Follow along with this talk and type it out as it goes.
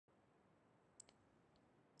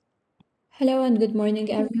Hello and good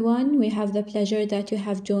morning, everyone. We have the pleasure that you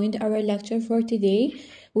have joined our lecture for today.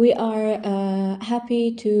 We are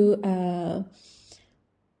happy to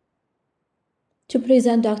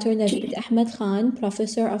present Dr. Naveed Ahmed Khan,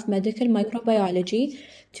 Professor of Medical Microbiology,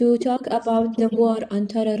 to talk about the war on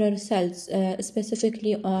terror cells,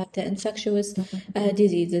 specifically on the infectious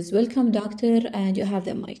diseases. Welcome, Doctor, and you have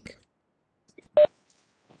the mic.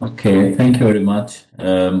 Okay, thank you very much.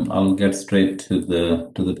 I'll get straight to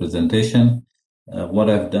the presentation. What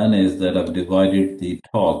I've done is that I've divided the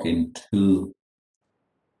talk in two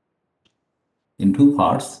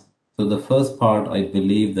parts. So the first part, I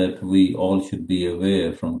believe that we all should be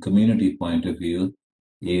aware from community point of view,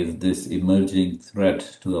 is this emerging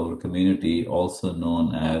threat to our community, also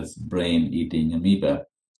known as brain-eating amoeba.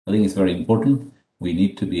 I think it's very important. We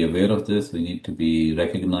need to be aware of this. We need to be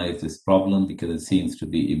recognize this problem because it seems to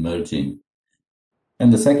be emerging.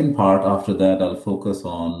 And the second part, after that, I'll focus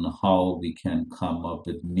on how we can come up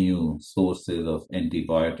with new sources of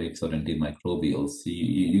antibiotics or antimicrobials.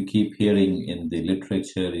 You keep hearing in the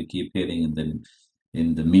literature, you keep hearing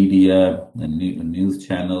in the media and news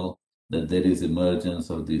channel that there is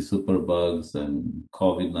emergence of the superbugs and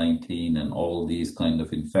COVID-19 and all these kind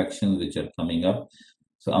of infections which are coming up.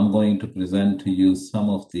 So I'm going to present to you some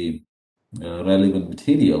of the relevant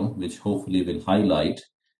material, which hopefully will highlight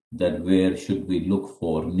that where should we look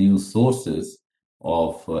for new sources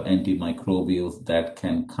of antimicrobials that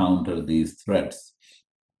can counter these threats.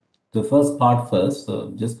 The first part first,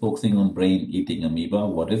 just focusing on brain-eating amoeba,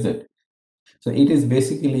 what is it? So it is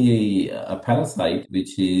basically a parasite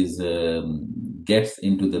which is gets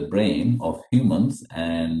into the brain of humans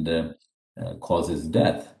and causes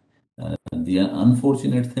death. The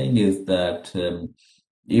unfortunate thing is that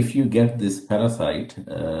if you get this parasite,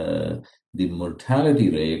 the mortality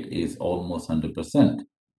rate is almost 100%.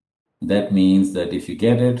 That means that if you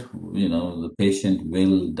get it, the patient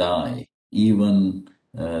will die. Even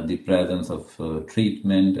the presence of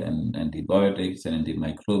treatment and antibiotics and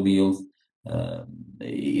antimicrobials,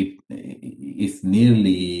 it's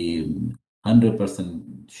nearly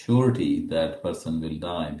 100% surety that person will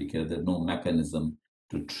die because there's no mechanism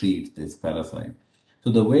to treat this parasite. So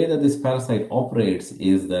the way that this parasite operates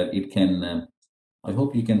is that it can, I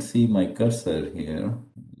hope you can see my cursor here,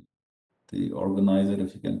 the organizer,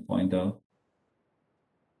 if you can point out.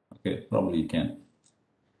 Okay, probably you can.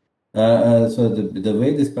 So the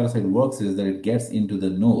way this parasite works is that it gets into the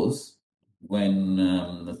nose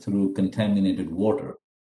when through contaminated water,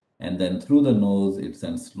 and then through the nose it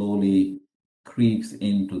then slowly creeps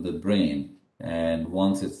into the brain. And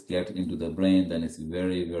once it's get into the brain, then it's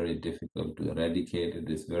very, very difficult to eradicate it.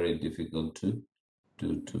 It's very difficult to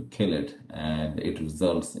kill it, and it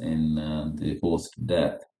results in the host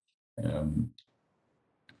death. Um,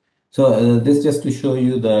 so this just to show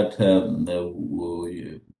you that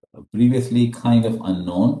previously kind of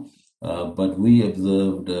unknown, but we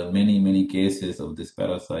observed many cases of this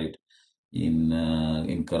parasite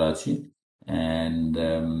in Karachi, and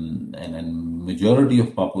majority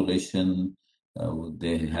of population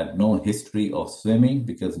they had no history of swimming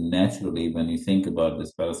because naturally when you think about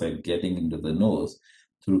this parasite getting into the nose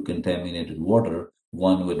through contaminated water,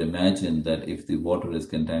 one would imagine that if the water is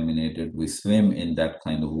contaminated, we swim in that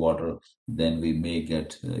kind of water, then we may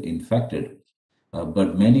get infected.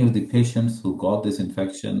 But many of the patients who got this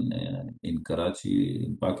infection in Karachi,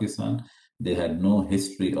 in Pakistan, they had no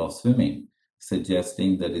history of swimming,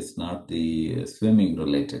 suggesting that it's not the swimming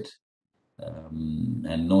related.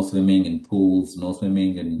 And no swimming in pools, no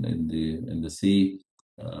swimming in the sea.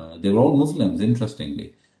 They were all Muslims,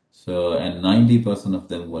 interestingly. So, and 90% of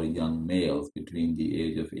them were young males between the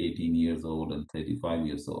age of 18 years old and 35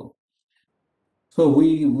 years old. So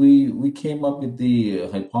we came up with the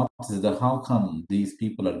hypothesis that how come these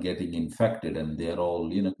people are getting infected and they're all,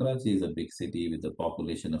 Karachi is a big city with a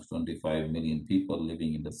population of 25 million people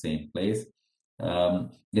living in the same place.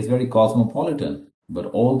 It's very cosmopolitan, but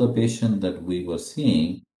all the patients that we were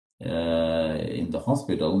seeing in the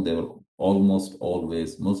hospital, they were almost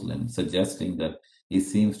always Muslim, suggesting that it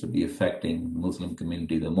seems to be affecting Muslim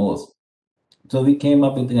community the most. So we came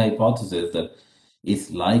up with the hypothesis that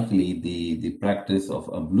it's likely the practice of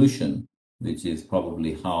ablution, which is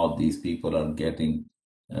probably how these people are getting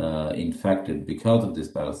infected because of this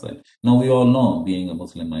parasite. Now, we all know, being a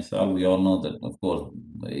Muslim myself, we all know that, of course,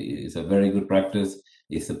 it's a very good practice.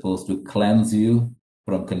 It's supposed to cleanse you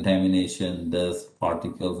from contamination, dust,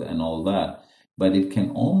 particles, and all that. But it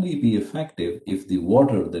can only be effective if the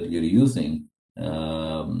water that you're using,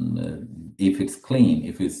 if it's clean,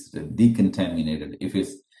 if it's decontaminated, if it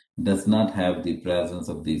does not have the presence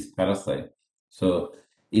of these parasites. So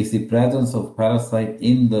is the presence of parasite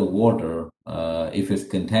in the water, if it's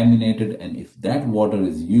contaminated, and if that water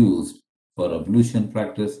is used for ablution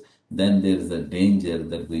practice, then there is a danger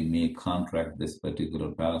that we may contract this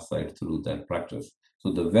particular parasite through that practice.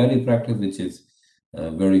 So the very practice which is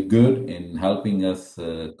very good in helping us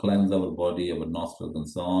cleanse our body, our nostrils, and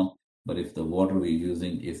so on. But if the water we're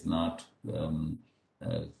using is not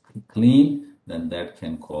uh, clean, then that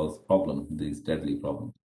can cause problem, these deadly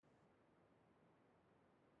problems.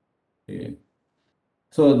 Okay.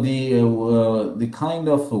 So the kind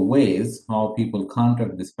of ways how people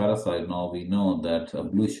contract this parasite, now we know that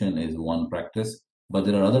ablution is one practice, but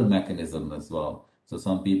there are other mechanisms as well. So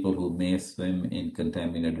some people who may swim in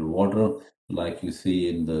contaminated water, like you see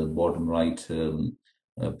in the bottom right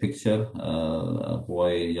picture,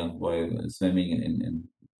 a young boy swimming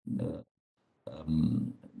in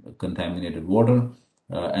um, contaminated water,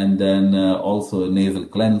 and then also nasal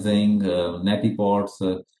cleansing, neti pots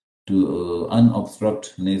to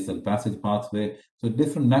unobstruct nasal passage pathway. So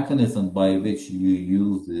different mechanism by which you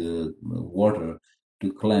use the water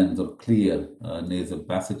to cleanse or clear nasal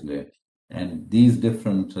passageway. And these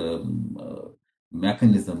different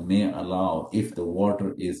mechanism may allow, if the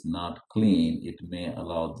water is not clean, it may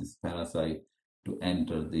allow this parasite to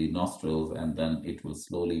enter the nostrils, and then it will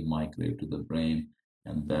slowly migrate to the brain,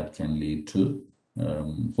 and that can lead to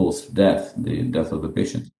post-death, the death of the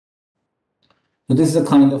patient. So this is a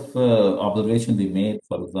kind of observation we made,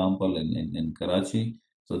 for example, in Karachi.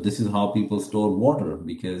 So this is how people store water,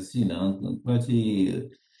 because Karachi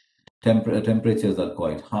temperatures are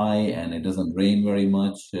quite high and it doesn't rain very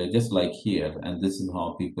much, just like here. And this is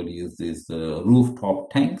how people use these rooftop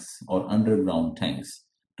tanks or underground tanks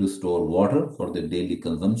to store water for their daily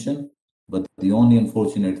consumption. But the only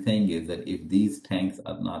unfortunate thing is that if these tanks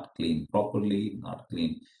are not cleaned properly, not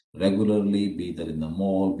cleaned regularly, be that in the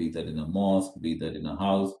mall, be that in a mosque, be that in a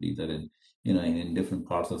house, be that in different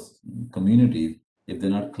parts of communities, if they're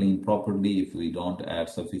not cleaned properly, if we don't add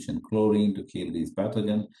sufficient chlorine to kill these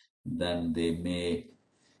pathogens, then they may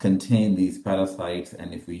contain these parasites.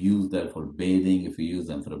 And if we use them for bathing, if we use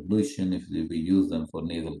them for ablution, if we use them for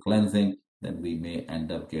nasal cleansing, then we may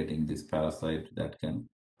end up getting this parasite that can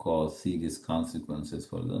cause serious consequences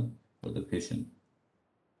for the patient.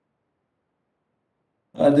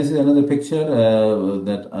 This is another picture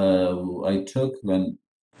that I took when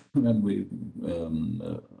we.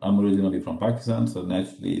 I'm originally from Pakistan, so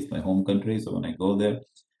naturally it's my home country. So when I go there,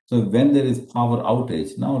 so when there is power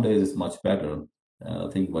outage, nowadays it's much better. I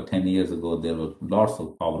think about 10 years ago there were lots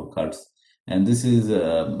of power cuts, and this is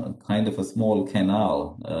kind of a small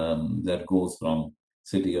canal that goes from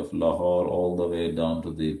city of Lahore all the way down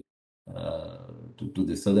to the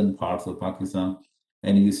southern parts of Pakistan.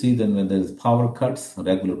 And you see then when there's power cuts,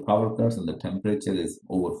 regular power cuts, and the temperature is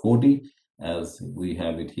over 40, as we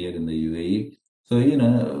have it here in the UAE. So,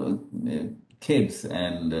 kids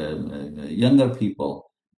and younger people,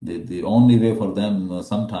 the only way for them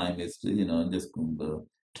sometime is to, just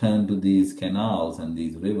turn to these canals and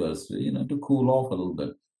these rivers, to cool off a little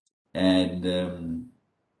bit. And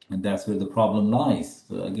that's where the problem lies.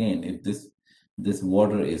 So again, if this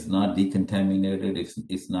water is not decontaminated,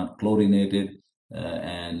 it's not chlorinated,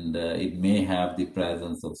 and it may have the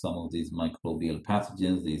presence of some of these microbial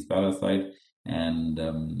pathogens, these parasites, and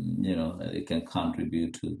it can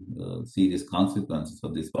contribute to serious consequences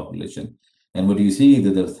for this population. And what you see is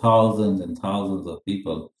that there's thousands and thousands of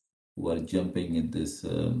people who are jumping in this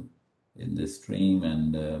stream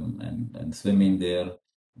and swimming there,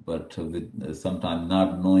 but with sometimes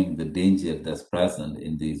not knowing the danger that's present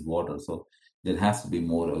in these waters. So there has to be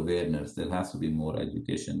more awareness. There has to be more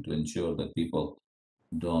education to ensure that people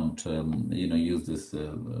don't, use this,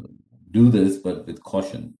 do this, but with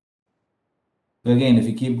caution. So again, if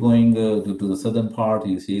you keep going to the southern part,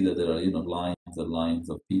 you see that there are, lines and lines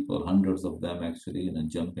of people, hundreds of them actually,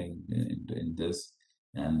 jumping in this.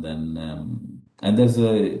 And then, and there's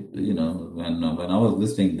when I was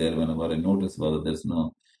visiting there, what I noticed was that there's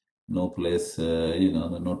no place,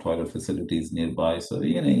 no toilet facilities nearby. So,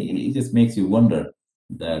 it just makes you wonder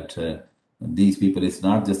that these people, it's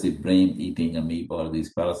not just the brain eating amoeba or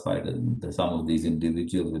these parasites, that some of these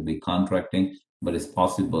individuals will be contracting, but it's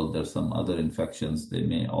possible there's some other infections they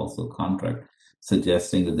may also contract,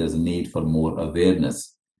 suggesting that there's a need for more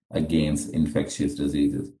awareness against infectious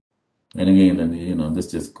diseases. And again, this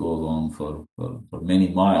just goes on for many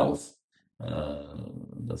miles,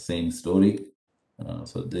 the same story.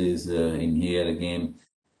 So there's in here again,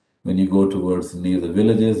 when you go towards near the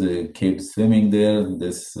villages, a kid swimming there.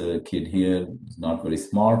 This kid here is not very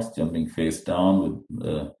smart, jumping face down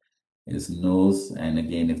with is nose. And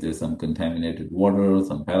again, if there's some contaminated water,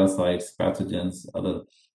 some parasites, pathogens, other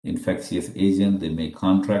infectious agent, they may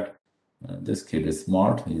contract. This kid is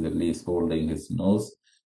smart. He's at least holding his nose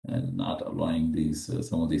and not allowing these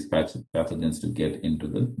some of these pathogens to get into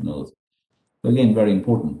the nose. So again, very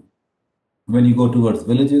important. When you go towards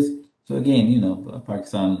villages, so again,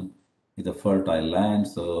 Pakistan is a fertile land,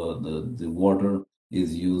 so the water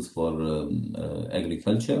is used for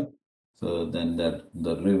agriculture. So then that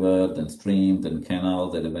the river, then stream, then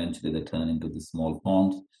canals, that eventually they turn into the small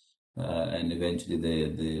ponds, and eventually they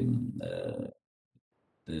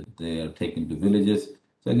are taken to villages.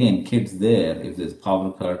 So again, kids there, if there's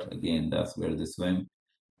power cut, again that's where they swim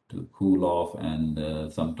to cool off, and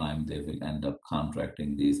sometimes they will end up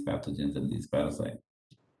contracting these pathogens and these parasites.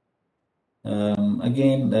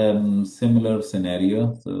 Again, similar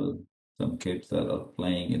scenario. So some kids that are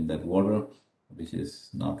playing in that water, which is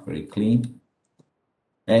not very clean.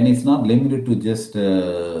 And it's not limited to just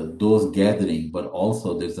those gathering, but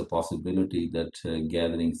also there's a possibility that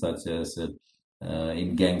gatherings such as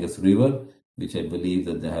in Ganges River, which I believe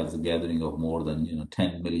that there has a gathering of more than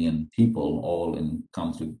 10 million people, all in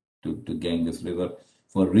comes to Ganges River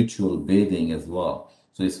for ritual bathing as well.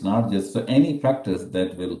 So it's not just so any practice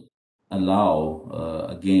that will allow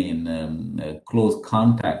again close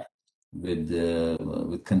contact with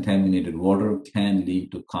contaminated water can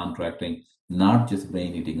lead to contracting not just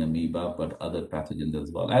brain-eating amoeba, but other pathogens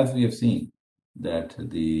as well. As we have seen, that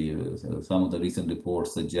some of the recent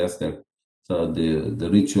reports suggest that the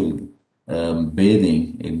ritual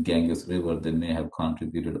bathing in Ganges River, they may have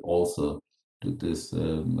contributed also to this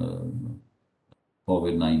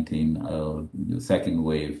COVID-19 second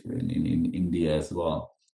wave in India as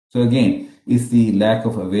well. So again, it's the lack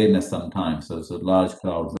of awareness sometimes. So large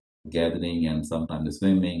crowds are gathering and sometimes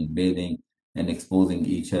swimming, bathing, and exposing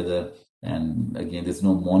each other. And again, there's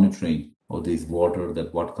no monitoring of this water,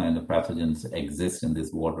 that what kind of pathogens exist in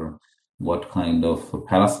this water, what kind of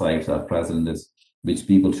parasites are present in this, which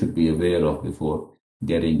people should be aware of before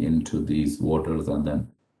getting into these waters and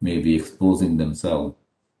then maybe exposing themselves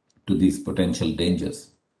to these potential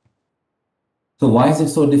dangers. So why is it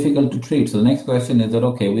so difficult to treat? So the next question is that,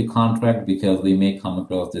 okay, we contract because we may come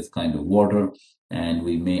across this kind of water and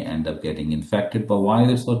we may end up getting infected, but why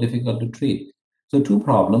is it so difficult to treat? So two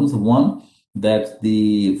problems. One, that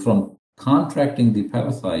from contracting the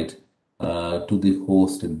parasite to the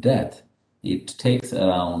host death, it takes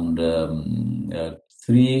around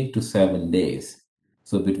 3 to 7 days.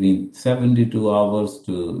 So between 72 hours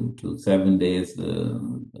to 7 days,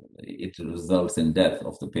 it results in death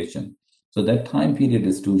of the patient. So that time period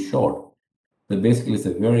is too short. So basically, it's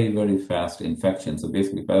a very, very fast infection. So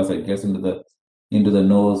basically, parasite gets into the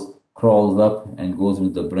nose, crawls up, and goes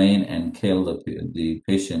into the brain and kill the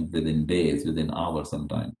patient within days, within hours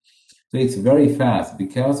sometimes. So it's very fast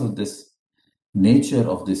because of this nature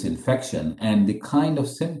of this infection and the kind of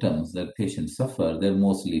symptoms that patients suffer. They're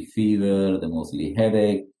mostly fever, they're mostly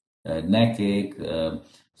headache, neck ache. They're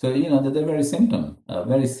very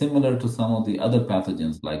similar to some of the other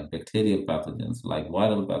pathogens like bacterial pathogens, like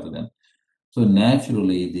viral pathogens. So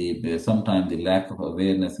naturally, sometimes the lack of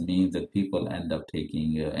awareness means that people end up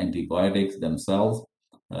taking antibiotics themselves.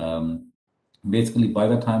 Um, Basically, by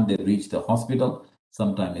the time they reach the hospital,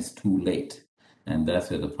 sometimes it's too late, and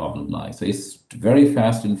that's where the problem lies. So it's very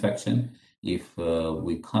fast infection if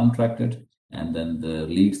we contract it, and then the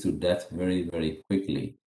leads to death very, very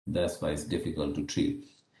quickly. That's why it's difficult to treat.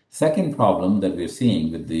 Second problem that we're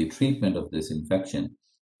seeing with the treatment of this infection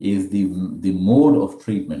is the mode of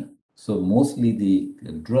treatment. So mostly the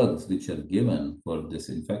drugs which are given for this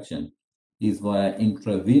infection is via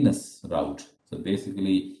intravenous route. So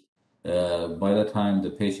basically, by the time the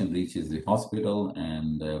patient reaches the hospital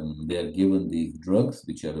and they are given these drugs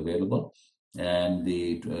which are available, and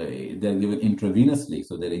they're given intravenously,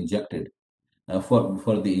 so they're injected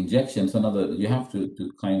for the injection. So now you have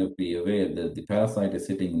to kind of be aware that the parasite is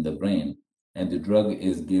sitting in the brain and the drug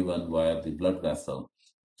is given via the blood vessel.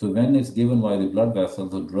 So when it's given via the blood vessel,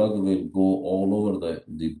 the drug will go all over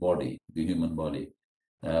the body, the human body,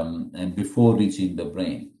 and before reaching the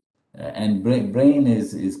brain. And brain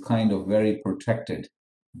is kind of very protected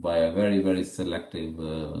by a very, very selective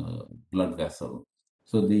blood vessel.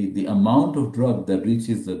 So the amount of drug that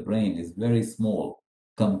reaches the brain is very small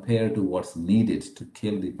compared to what's needed to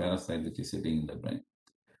kill the parasite which is sitting in the brain.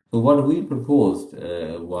 So what we proposed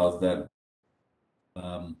was that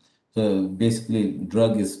so basically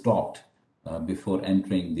drug is stopped before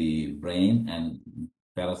entering the brain, and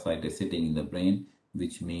parasite is sitting in the brain,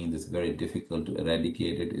 which means it's very difficult to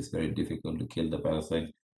eradicate it. It's very difficult to kill the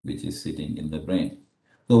parasite which is sitting in the brain.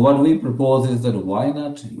 So what we propose is that why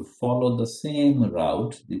not you follow the same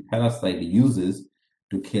route the parasite uses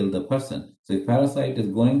to kill the person. So if parasite is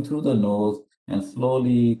going through the nose and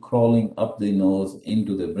slowly crawling up the nose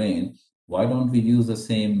into the brain, why don't we use the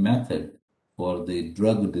same method for the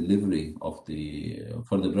drug delivery of the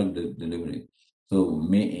for the drug delivery? So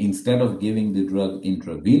instead of giving the drug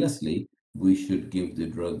intravenously, we should give the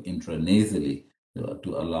drug intranasally to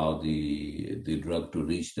allow the drug to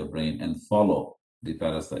reach the brain and follow the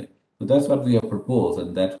parasite. So that's what we have proposed,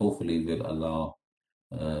 and that hopefully will allow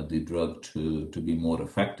the drug to be more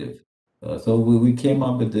effective. So we came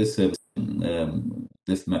up with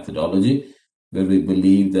this methodology where we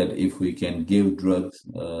believe that if we can give drugs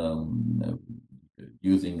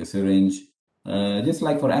using a syringe, just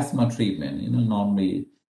like for asthma treatment, normally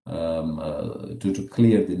to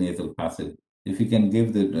clear the nasal passage. If you can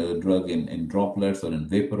give the drug in droplets or in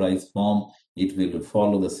vaporized form, it will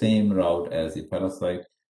follow the same route as the parasite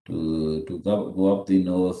to go up the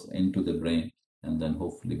nose into the brain, and then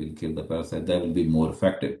hopefully will kill the parasite. That will be more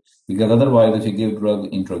effective. Because otherwise, if you give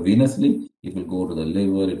drug intravenously, it will go to the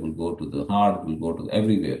liver, it will go to the heart, it will go to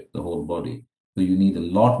everywhere, the whole body. So you need a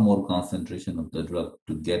lot more concentration of the drug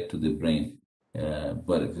to get to the brain.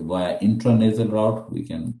 But if via intranasal route, we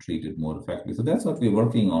can treat it more effectively. So that's what we're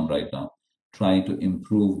working on right now, trying to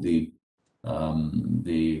improve the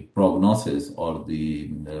prognosis or the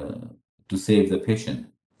to save the patient.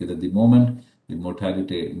 Because at the moment, the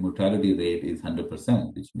mortality rate is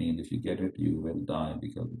 100%, which means if you get it, you will die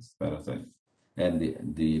because it's parasite. And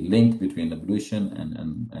the link between evolution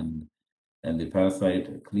and the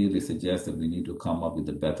parasite clearly suggests that we need to come up with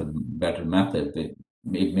a better method.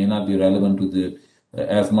 It may not be relevant to the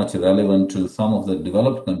as much relevant to some of the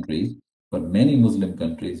developed countries, but many Muslim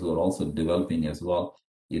countries who are also developing as well,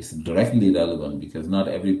 it's directly relevant because not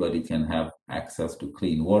everybody can have access to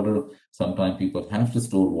clean water. Sometimes people have to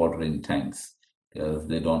store water in tanks because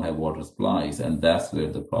they don't have water supplies, and that's where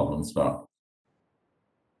the problems start.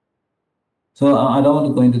 So I don't want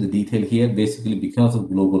to go into the detail here. Basically, because of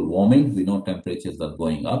global warming, we know temperatures are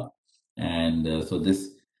going up, and so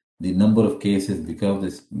the number of cases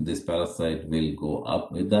because this parasite will go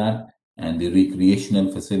up with that, and the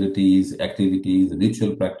recreational facilities, activities,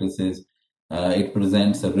 ritual practices, it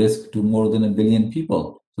presents a risk to more than 1 billion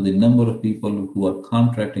people. So the number of people who are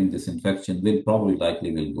contracting this infection will probably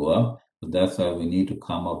likely will go up. So that's why we need to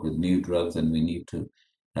come up with new drugs, and we need to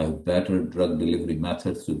have better drug delivery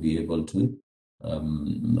methods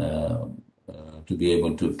um, uh, to be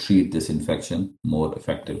able to treat this infection more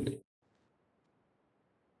effectively.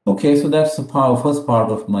 Okay, so that's the first part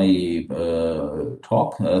of my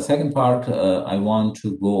talk. Second part, I want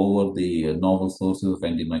to go over the novel sources of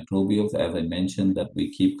antimicrobials. As I mentioned, that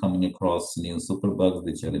we keep coming across new superbugs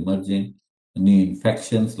which are emerging, new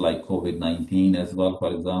infections like COVID-19 as well,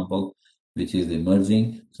 for example, which is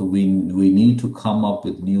emerging. So we need to come up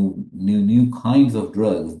with new kinds of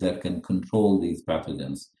drugs that can control these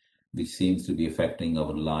pathogens, which seems to be affecting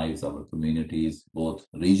our lives, our communities, both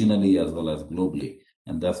regionally as well as globally.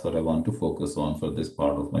 And that's what I want to focus on for this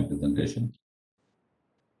part of my presentation.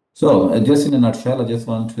 So, just in a nutshell, I just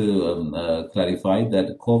want to clarify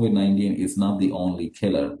that COVID-19 is not the only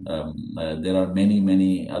killer. There are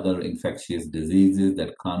many other infectious diseases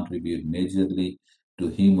that contribute majorly to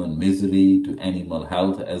human misery, to animal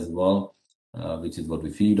health as well, which is what we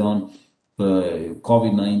feed on.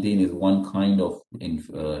 COVID-19 is one kind of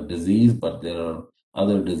disease, but there are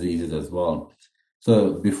other diseases as well.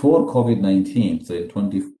 So before COVID-19, so in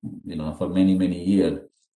 20, for many years,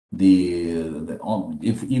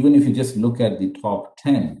 if even if you just look at the top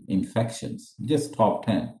 10 infections, just top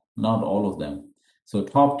 10, not all of them. So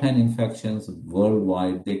top 10 infections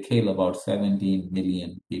worldwide, they kill about 17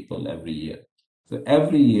 million people every year. So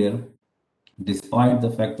every year, despite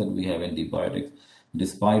the fact that we have antibiotics,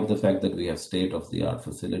 despite the fact that we have state-of-the-art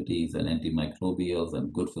facilities and antimicrobials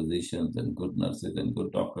and good physicians and good nurses and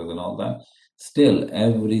good doctors and all that, still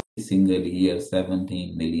every single year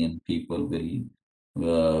 17 million people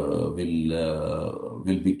will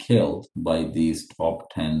be killed by these top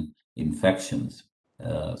 10 infections.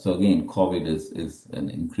 So again, COVID is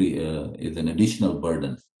an additional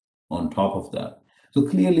burden on top of that. So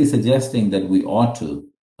clearly suggesting that we ought to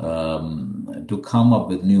come up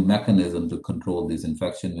with new mechanisms to control this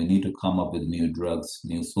infection. We need to come up with new drugs,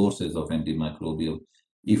 new sources of antimicrobial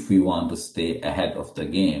if we want to stay ahead of the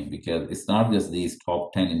game, because it's not just these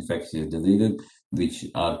top 10 infectious diseases which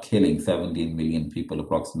are killing 17 million people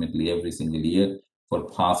approximately every single year for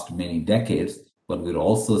past many decades, but we're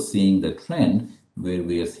also seeing the trend where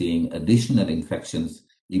we are seeing additional infections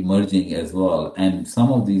emerging as well. And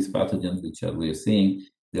some of these pathogens which we're seeing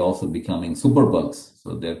they're also becoming superbugs.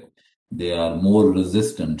 So they are more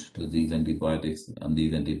resistant to these antibiotics and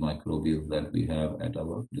these antimicrobials that we have at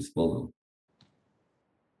our disposal.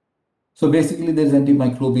 So basically, there's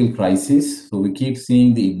antimicrobial crisis. So we keep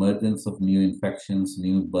seeing the emergence of new infections,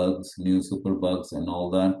 new bugs, new superbugs, and all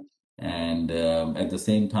that. And at the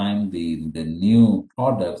same time, the new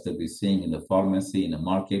products that we're seeing in the pharmacy, in the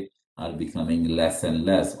market, are becoming less and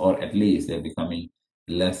less, or at least they're becoming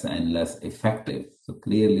less and less effective. So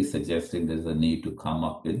clearly suggesting there's a need to come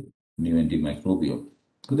up with new antimicrobial.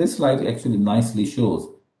 So this slide actually nicely shows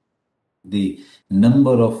the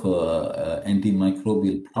number of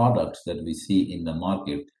antimicrobial products that we see in the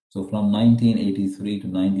market. So from 1983 to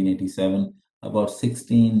 1987, about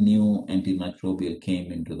 16 new antimicrobial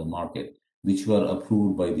came into the market, which were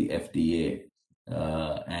approved by the FDA.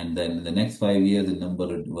 And then in the next 5 years, the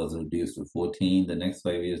number was reduced to 14, the next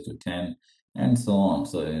 5 years to 10, and so on.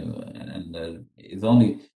 So, it's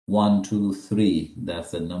only one, two, three.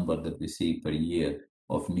 That's the number that we see per year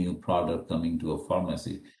of new product coming to a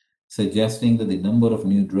pharmacy, suggesting that the number of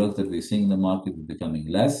new drugs that we're seeing in the market is becoming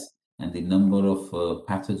less, and the number of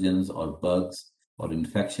pathogens or bugs or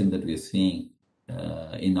infection that we're seeing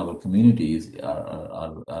in our communities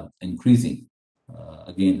are increasing.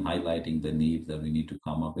 Again, highlighting the need that we need to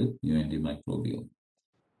come up with new antimicrobial.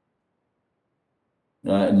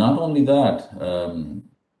 Not only that,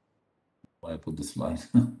 why I put this slide.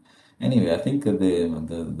 Anyway, I think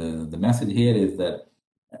the message here is that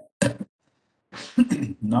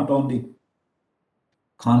not only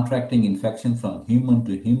contracting infection from human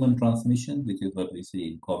to human transmission, which is what we see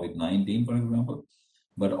in COVID-19, for example,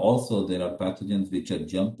 but also there are pathogens which are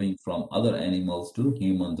jumping from other animals to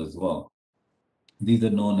humans as well. These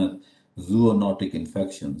are known as zoonotic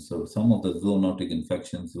infections. So some of the zoonotic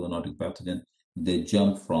infections, zoonotic pathogens, they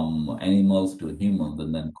jump from animals to humans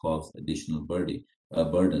and then cause additional burden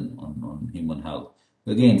on human health.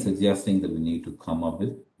 Again, suggesting that we need to come up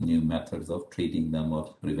with new methods of treating them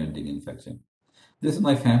or preventing infection. This is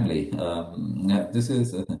my family. This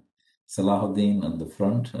is Salahuddin on the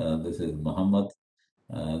front. This is Muhammad.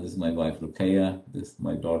 This is my wife Ruqayya. This is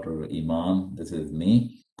my daughter Iman. This is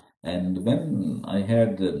me. And when I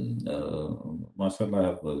had, mashallah, I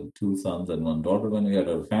have two sons and one daughter when we had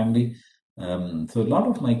our family. So a lot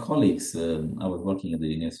of my colleagues, I was working at the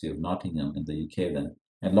University of Nottingham in the UK then,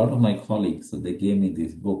 and a lot of my colleagues, they gave me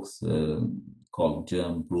these books called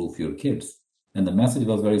Germ Proof Your Kids. And the message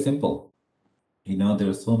was very simple. There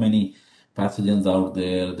are so many pathogens out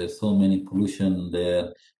there, there's so many pollution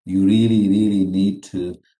there. You really, really need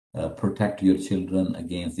to protect your children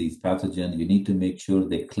against these pathogens. You need to make sure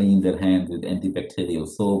they clean their hands with antibacterial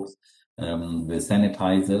soaps, with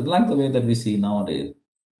sanitizers, like the way that we see nowadays.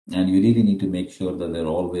 And you really need to make sure that they're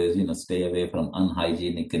always, stay away from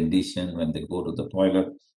unhygienic condition. When they go to the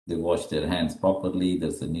toilet, they wash their hands properly.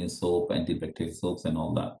 There's a new soap, antibacterial soaps, and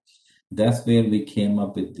all that. That's where we came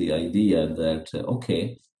up with the idea that,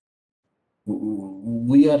 okay,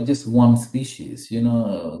 we are just one species. There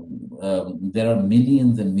are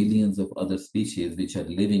millions and millions of other species which are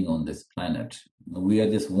living on this planet. We are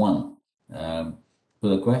just one. So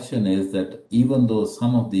the question is that even though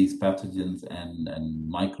some of these pathogens and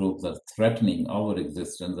microbes are threatening our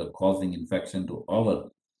existence, are causing infection to our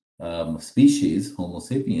species, Homo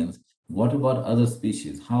sapiens, what about other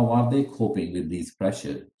species? How are they coping with these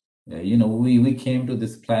pressures? We came to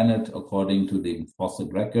this planet according to the fossil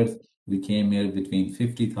records. We came here between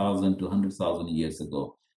 50,000 to 100,000 years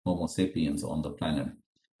ago, Homo sapiens on the planet.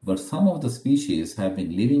 But some of the species have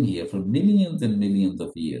been living here for millions and millions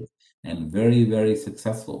of years and very, very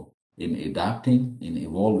successful in adapting, in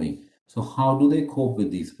evolving. So how do they cope with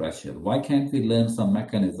these pressures? Why can't we learn some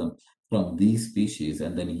mechanism from these species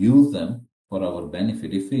and then use them for our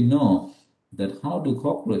benefit? If we know that how do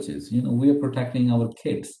cockroaches, we are protecting our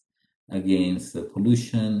kids against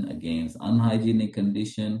pollution, against unhygienic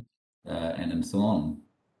condition, and so on.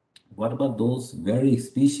 What about those very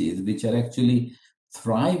species which are actually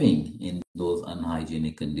thriving in those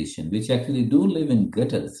unhygienic conditions, which actually do live in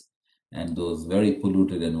gutters and those very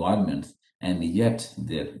polluted environments, and yet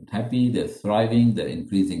they're happy, they're thriving, they're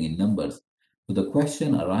increasing in numbers. So the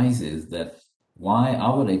question arises that why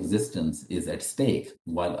our existence is at stake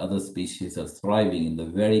while other species are thriving in the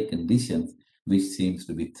very conditions which seems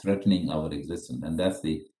to be threatening our existence. And that's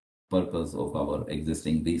the purpose of our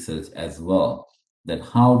existing research as well, that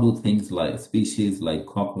how do things like species like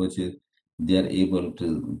cockroaches, they're able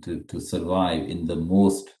to survive in the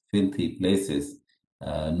most filthy places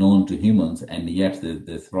known to humans, and yet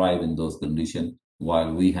they thrive in those conditions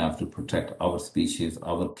while we have to protect our species,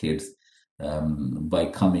 our kids, by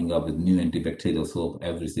coming up with new antibacterial soap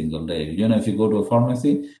every single day. If you go to a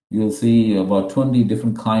pharmacy, you'll see about 20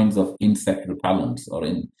 different kinds of insect repellents or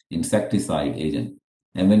insecticide agent.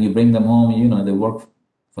 And when you bring them home, they work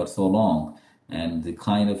for so long. And the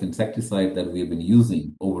kind of insecticide that we've been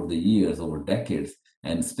using over the years, over decades,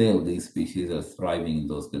 and still these species are thriving in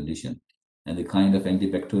those conditions. And the kind of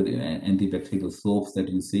antibacterial soaps that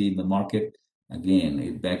you see in the market, again,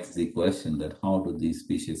 it begs the question that how do these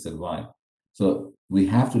species survive? So we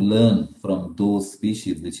have to learn from those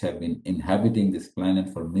species which have been inhabiting this planet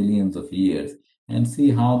for millions of years and see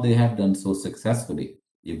how they have done so successfully,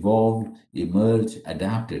 evolved, emerged,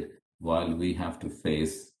 adapted, while we have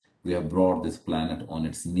brought this planet on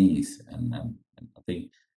its knees. And I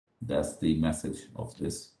think that's the message of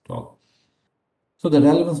this talk. So the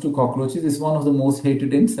relevance to cockroaches is one of the most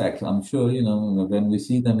hated insects. I'm sure, when we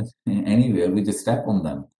see them anywhere, we just step on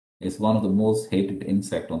them. It's one of the most hated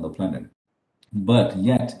insect on the planet. But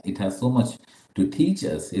yet it has so much to teach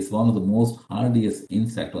us. It's one of the most hardiest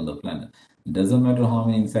insect on the planet. It doesn't matter how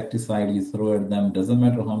many insecticides you throw at them, doesn't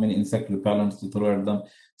matter how many insect repellents you throw at them,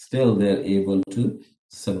 still they're able to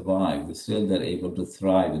survive, still they're able to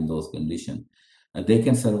thrive in those conditions. They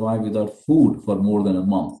can survive without food for more than a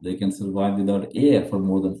month. They can survive without air for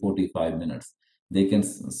more than 45 minutes. They can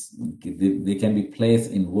be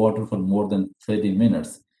placed in water for more than 30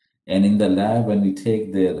 minutes. And in the lab, when we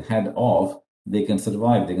take their head off, they can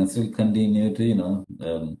survive. They can still continue to,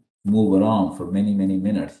 move around for many, many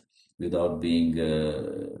minutes without being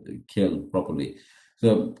killed properly.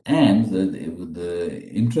 So, and the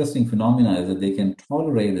interesting phenomena is that they can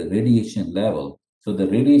tolerate the radiation level. So the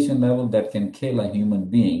radiation level that can kill a human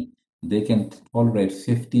being, they can tolerate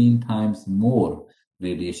 15 times more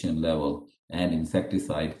radiation level and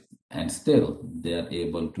insecticide, and still they are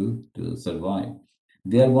able to survive.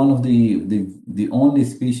 They are one of the only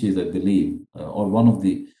species, I believe, or one of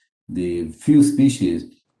the few species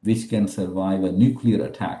which can survive a nuclear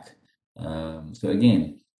attack. So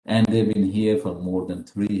again, and they've been here for more than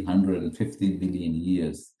 350 million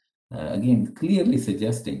years. Again, clearly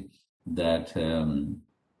suggesting that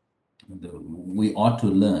we ought to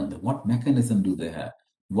learn what mechanism do they have?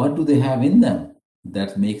 What do they have in them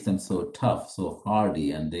that makes them so tough, so hardy,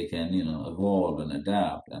 and they can, evolve and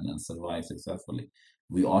adapt and survive successfully?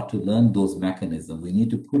 We ought to learn those mechanisms. We need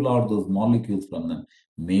to pull out those molecules from them.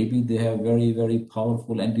 Maybe they have very, very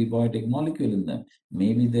powerful antibiotic molecule in them.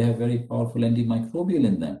 Maybe they have very powerful antimicrobial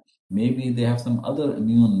in them. Maybe they have some other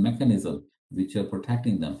immune mechanism which are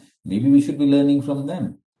protecting them. Maybe we should be learning from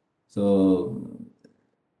them. So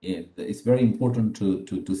it's very important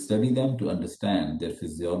to study them, to understand their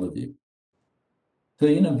physiology. So,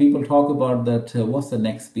 people talk about that, what's the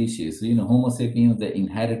next species? So, Homo sapiens, they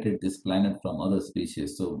inherited this planet from other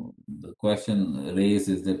species. So the question raised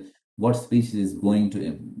is that what species is going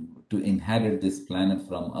to inherit this planet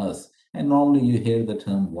from us? And normally you hear the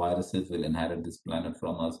term viruses will inherit this planet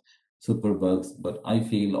from us, superbugs, but I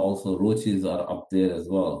feel also roaches are up there as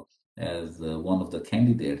well as one of the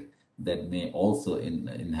candidates that may also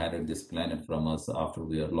inherit this planet from us after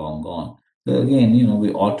we are long gone. So again,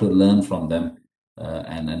 we ought to learn from them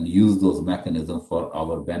and use those mechanisms for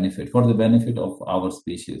our benefit, for the benefit of our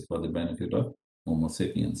species, for the benefit of Homo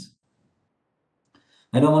sapiens.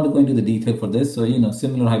 I don't want to go into the detail for this. So,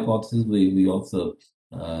 similar hypothesis we also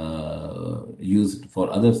used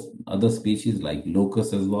for other species like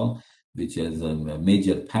locusts as well, which is a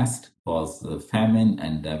major pest, cause famine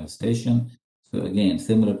and devastation. So again,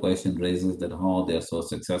 similar question raises that how they're so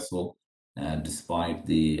successful despite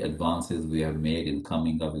the advances we have made in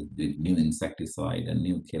coming up with new insecticide and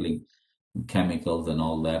new killing chemicals and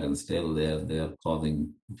all that, and still they're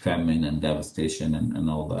causing famine and devastation and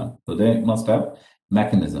all that. So they must have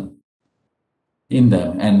mechanism in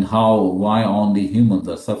them, and why only humans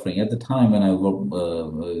are suffering. At the time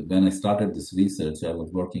when I started this research, I was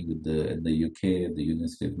working in the UK at the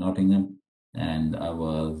University of Nottingham, and I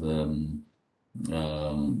was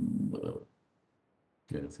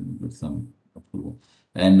with some approval.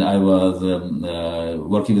 And I was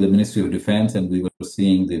working with the Ministry of Defense, and we were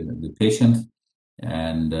seeing the patients,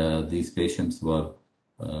 and these patients were.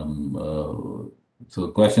 So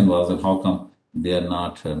the question was that how come they are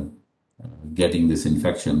not getting this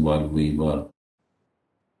infection while we were.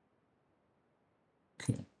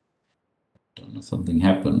 Okay, don't know, something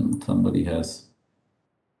happened. Somebody has.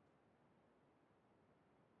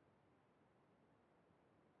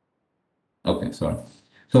 Okay, sorry.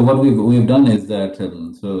 So what we've done is that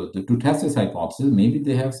to test this hypothesis, maybe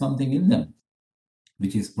they have something in them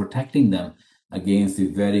which is protecting them against the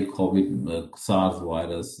very COVID SARS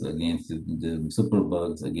virus, against the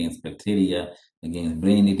superbugs, against bacteria, against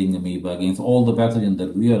brain-eating amoeba, against all the pathogens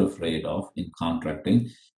that we are afraid of in contracting.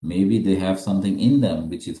 Maybe they have something in them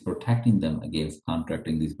which is protecting them against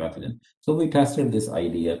contracting these pathogens. So we tested this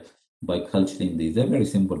idea by culturing these. They're very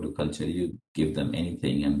simple to culture. You give them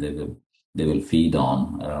anything and they will feed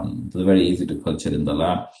on. So they're very easy to culture in the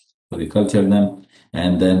lab. So we culture them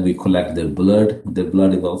and then we collect their blood. Their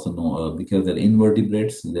blood is also known because they're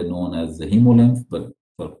invertebrates. They're known as the hemolymph, but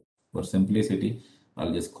for simplicity,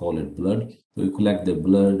 I'll just call it blood. So we collect their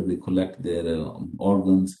blood, we collect their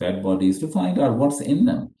organs, fat bodies to find out what's in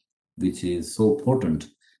them, which is so potent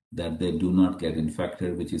that they do not get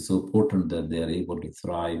infected, which is so potent that they are able to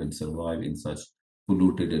thrive and survive in such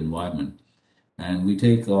polluted environment. And we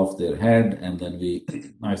take off their head and then we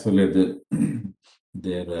isolate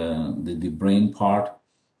the brain part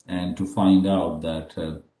and to find out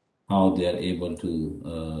that how they are able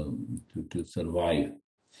to survive.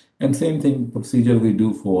 And same thing procedure we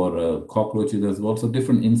do for cockroaches as well. So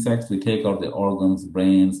different insects, we take out the organs,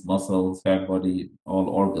 brains, muscles, fat body, all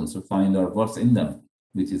organs to find out what's in them,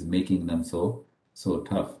 which is making them so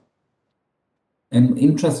tough. And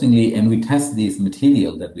interestingly, and we test these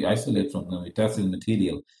material that we isolate from them, we test this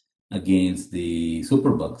material against the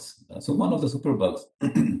superbugs. So one of the superbugs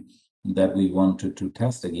that we wanted to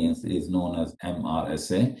test against is known as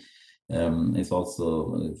MRSA. It's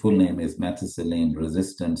also, full name is methicillin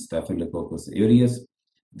resistant Staphylococcus aureus.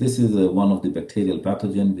 This is one of the bacterial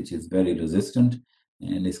pathogen which is very resistant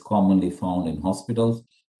and is commonly found in hospitals.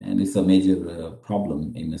 And it's a major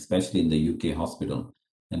problem, especially in the UK hospital.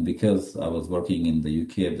 And because I was working in the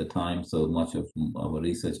UK at the time, so much of our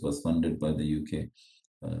research was funded by the UK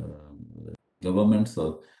government.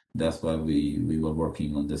 So that's why we were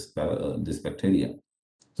working on this bacteria.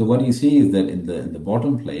 So what you see is that in the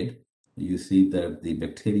bottom plate, you see that the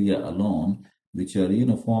bacteria alone, which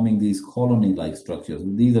are forming these colony-like structures.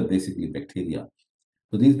 These are basically bacteria.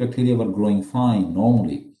 So these bacteria were growing fine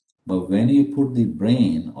normally, but when you put the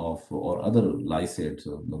brain of or other lysates,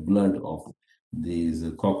 or the blood of these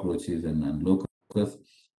cockroaches and locusts,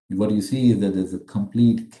 what you see is that there's a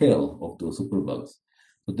complete kill of those superbugs.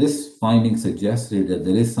 So this finding suggested that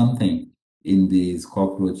there is something in these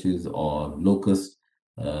cockroaches or locust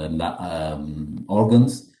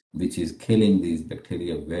organs which is killing these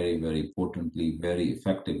bacteria very, very potently, very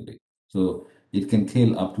effectively. So it can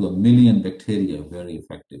kill up to 1 million bacteria very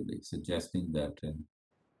effectively, suggesting that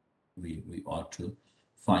we ought to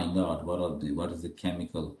find out what is the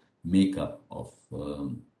chemical makeup of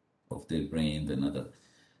their brains and other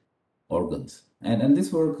organs. And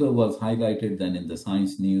this work was highlighted then in the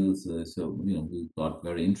Science News. So we got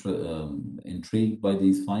very intrigued by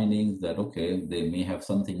these findings that okay, they may have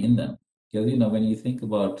something in them because when you think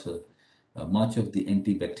about much of the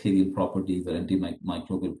antibacterial properties or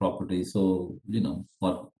antimicrobial properties. So,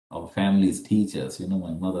 what our families teach us,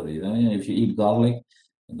 my mother is, if you eat garlic,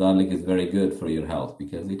 garlic is very good for your health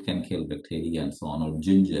because it can kill bacteria and so on, or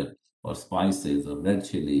ginger, or spices, or red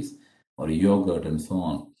chilies, or yogurt, and so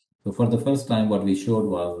on. So, for the first time, what we showed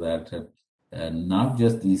was that not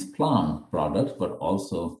just these plant products, but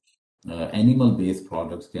also animal-based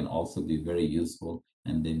products can also be very useful,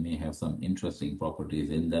 and they may have some interesting properties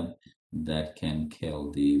in them that can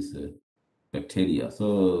kill these bacteria.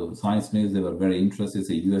 So Science News, they were very interested. It's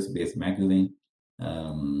a US-based magazine.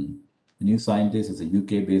 New Scientist is a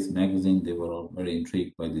UK-based magazine. They were all very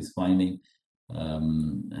intrigued by this finding.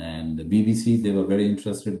 And the BBC, they were very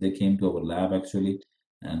interested. They came to our lab actually,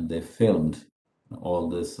 and they filmed all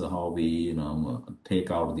this, how we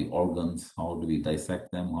take out the organs, how do we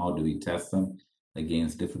dissect them, how do we test them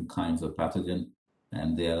against different kinds of pathogen,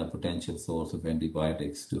 and they are a potential source of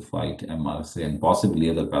antibiotics to fight MRSA and possibly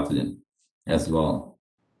other pathogen as well.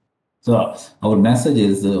 So our message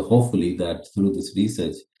is hopefully that through this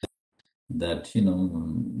research that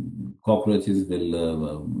cockroaches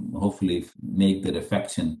will hopefully make their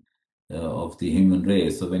affection of the human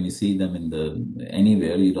race. So when you see them in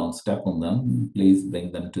anywhere, you don't step on them. Please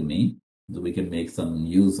bring them to me so we can make some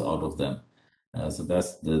use out of them. So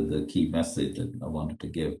that's the key message that I wanted to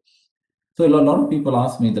give. So a lot of people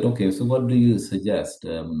ask me that, okay, so what do you suggest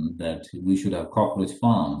that we should have cockroach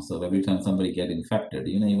farms? So every time somebody get infected,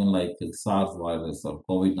 even like the SARS virus or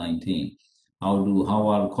COVID-19, how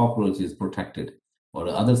are cockroaches protected or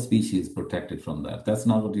other species protected from that? That's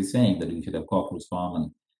not what he's saying, that we should have cockroach farm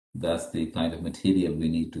and that's the kind of material we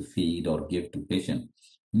need to feed or give to patient.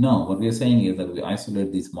 No, what we are saying is that we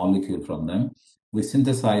isolate these molecules from them, we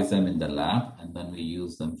synthesize them in the lab, and then we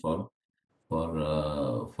use them for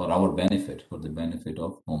our benefit, for the benefit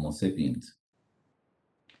of Homo sapiens.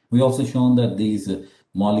 We also shown that these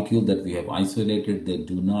molecules that we have isolated, they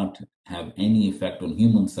do not have any effect on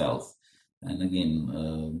human cells. And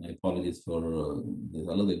again, my apologies for there's a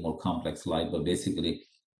little bit more complex slide, but basically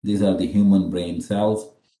these are the human brain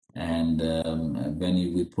cells. And when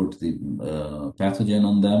we put the pathogen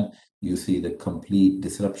on them, you see the complete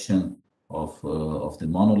disruption of the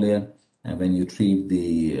monolayer. And when you treat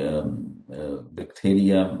the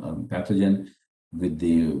bacteria pathogen with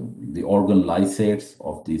the organ lysates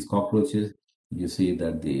of these cockroaches, you see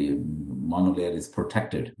that the monolayer is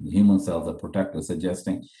protected. The human cells are protected,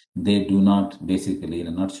 suggesting they do not, basically, in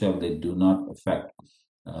a nutshell, they do not affect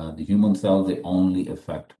the human cells. They only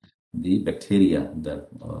affect the bacteria that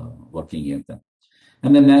are working in them.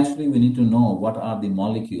 And then naturally, we need to know what are the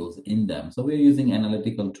molecules in them. So we're using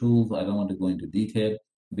analytical tools. I don't want to go into detail.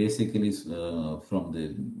 Basically, from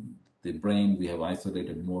the brain, we have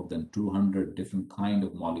isolated more than 200 different kind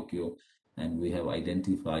of molecule, and we have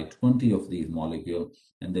identified 20 of these molecules,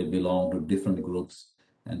 and they belong to different groups,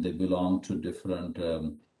 and they belong to different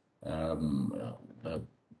um, uh,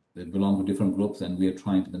 they belong to different groups, and we are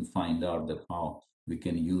trying to then find out that how we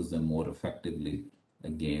can use them more effectively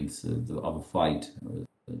against our fight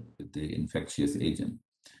with the infectious agent.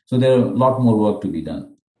 So there are a lot more work to be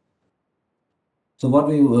done. So what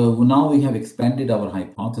we now we have expanded our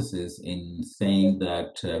hypothesis in saying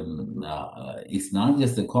that it's not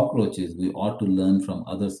just the cockroaches. We ought to learn from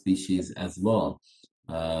other species as well.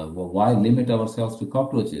 Why limit ourselves to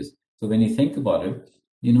cockroaches? So when you think about it,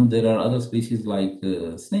 there are other species like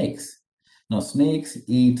snakes. Now snakes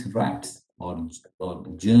eat rats or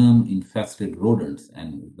germ-infested rodents,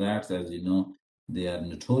 and rats, as you know, they are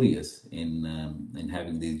notorious in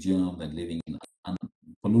having these germs and living in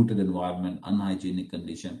polluted environment, unhygienic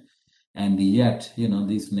condition, and yet,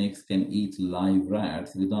 these snakes can eat live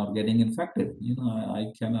rats without getting infected.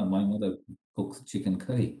 I cannot. My mother cooks chicken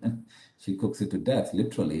curry, and she cooks it to death,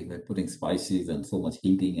 literally, by putting spices and so much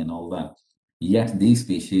heating and all that. Yet these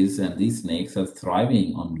species and these snakes are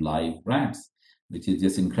thriving on live rats, which is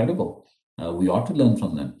just incredible. We ought to learn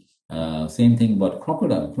from them. Same thing about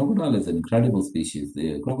crocodile. Crocodile is an incredible species.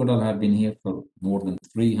 The crocodile have been here for more than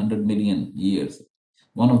 300 million years.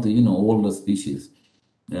 One of the older species.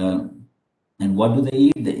 Uh, and what do they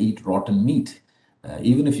eat? They eat rotten meat.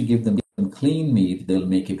 Even if you give them clean meat, they'll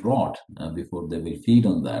make it rot before they will feed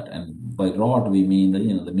on that. And by rot, we mean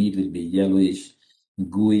that the meat will be yellowish,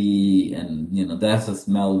 gooey, and that's the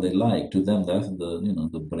smell they like. To them, that's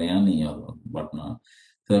the biryani or whatnot.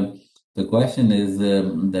 So the question is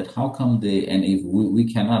that how come they, and if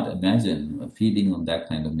we cannot imagine feeding on that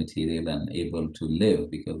kind of material and able to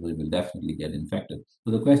live, because we will definitely get infected.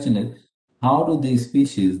 So the question is, how do these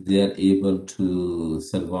species, they are able to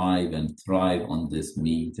survive and thrive on this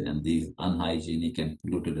meat and these unhygienic and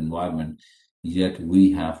polluted environment, yet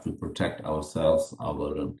we have to protect ourselves,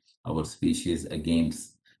 our species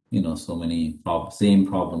against so many same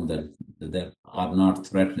problem that are not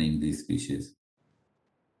threatening these species.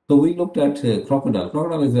 So we looked at crocodile.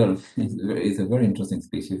 Crocodile is a very interesting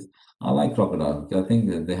species. I like crocodile because I think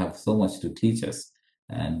that they have so much to teach us,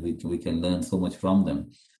 and we can learn so much from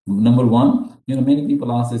them. Number one, many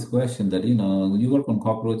people ask this question that you work on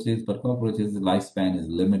cockroaches, but cockroaches' lifespan is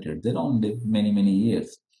limited. They don't live many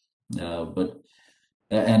years, but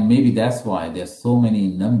and maybe that's why there's so many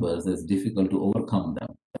numbers. It's difficult to overcome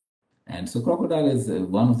them. And so crocodile is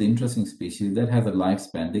one of the interesting species that has a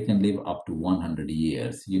lifespan. They can live up to 100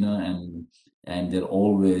 years, and they're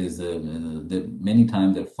always, many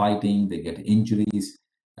times they're fighting, they get injuries,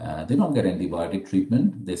 they don't get antibiotic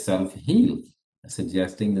treatment, they self-heal,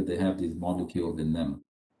 suggesting that they have these molecules in them.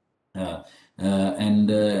 Uh, and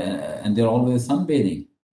they're always sunbathing.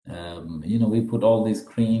 We put all these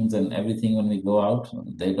creams and everything when we go out.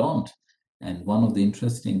 They don't. And one of the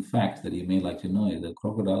interesting facts that you may like to know is that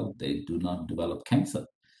crocodile, they do not develop cancer.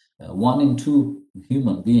 1 in 2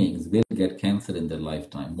 human beings will get cancer in their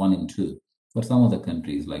lifetime. 1 in 2 for some of the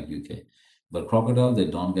countries like UK. But crocodile, they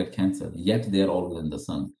don't get cancer. Yet they are always in the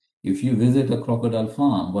sun. If you visit a crocodile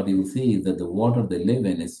farm, what you'll see is that the water they live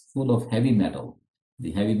in is full of heavy metal,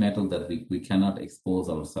 the heavy metal that we cannot expose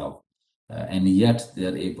ourselves. And yet they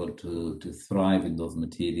are able to thrive in those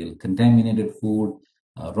material, contaminated food,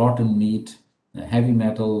 rotten meat, heavy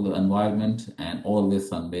metal environment, and always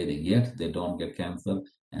sunbathing. Yet they don't get cancer,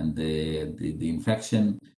 and the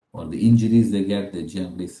infection or the injuries they get, they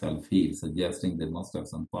generally self-heal, suggesting they must have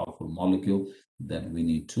some powerful molecule that we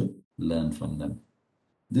need to learn from them.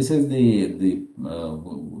 This is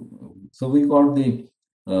so we got the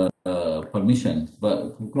permission,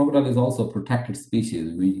 but crocodile is also a protected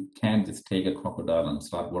species. We can't just take a crocodile and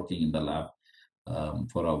start working in the lab.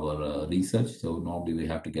 for our research. So normally we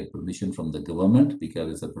have to get permission from the government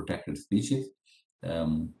because it's a protected species.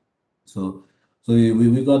 Um, so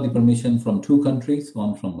we got the permission from two countries,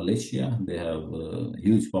 one from Malaysia. They have a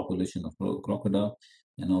huge population of crocodile,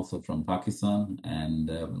 and also from Pakistan.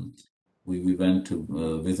 And we went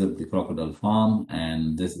to visit the crocodile farm,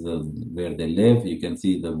 and this is where they live. You can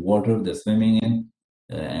see the water they're swimming in,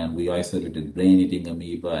 and we isolated brain-eating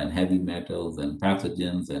amoeba and heavy metals and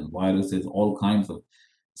pathogens and viruses, all kinds of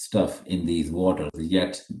stuff in these waters.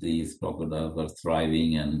 Yet these crocodiles are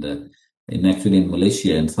thriving, and actually in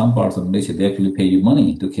Malaysia, in some parts of Malaysia, they actually pay you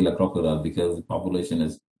money to kill a crocodile because the population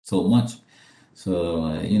is so much. So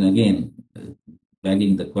again,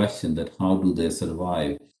 begging the question that how do they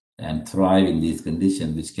survive and thrive in these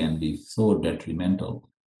conditions, which can be so detrimental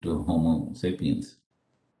to Homo sapiens.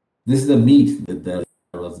 This is the meat that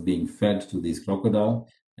was being fed to these crocodile.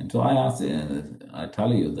 And so I asked, I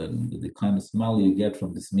tell you that the kind of smell you get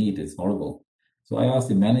from this meat is horrible. So I asked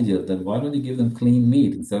the manager that why don't you give them clean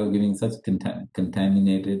meat instead of giving such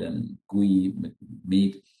contaminated and gooey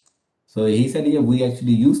meat? So he said, yeah, we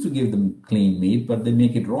actually used to give them clean meat, but they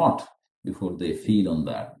make it rot before they feed on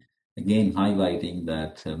that. Again, highlighting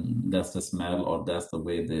that that's the smell or that's the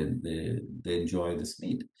way they enjoy this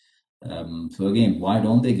meat. So again, why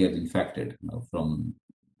don't they get infected from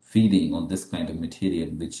feeding on this kind of material,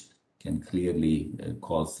 which can clearly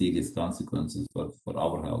cause serious consequences for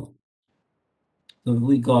our health? So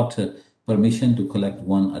we got permission to collect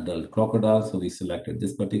one adult crocodile. So we selected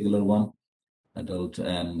this particular one, adult,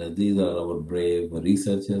 and these are our brave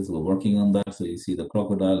researchers who are working on that. So you see the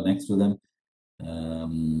crocodile next to them.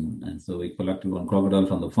 And so we collected one crocodile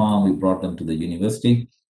from the farm. We brought them to the university.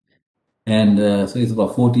 And so it's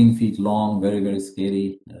about 14 feet long, very, very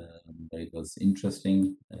scary. It was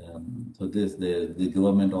interesting. So the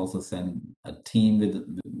government also sent a team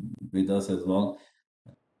with us as well.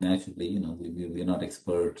 Naturally, we're not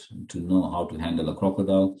expert to know how to handle a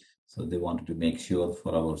crocodile. So they wanted to make sure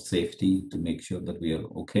for our safety, to make sure that we are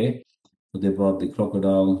okay. So they brought the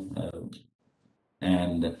crocodile,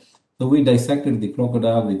 and so we dissected the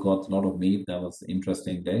crocodile. We got a lot of meat. That was an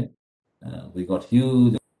interesting day. We got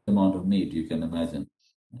huge amount of meat, you can imagine.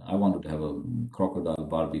 I wanted to have a crocodile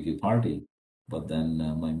barbecue party, but then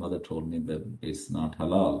my mother told me that it's not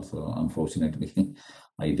halal, so unfortunately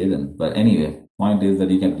I didn't. But anyway, point is that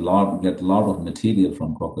you get a lot of material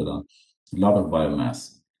from crocodile, a lot of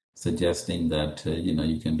biomass, suggesting that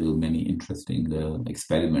you can do many interesting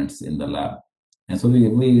experiments in the lab. And so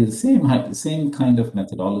we same kind of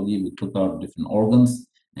methodology. We took out different organs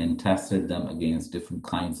and tested them against different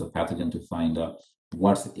kinds of pathogen to find out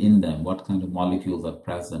what's in them, what kind of molecules are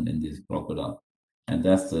present in these crocodile. And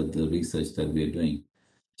that's the research that we're doing.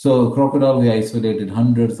 So crocodile, we isolated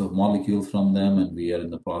hundreds of molecules from them, and we are in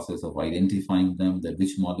the process of identifying them, that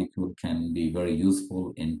which molecule can be very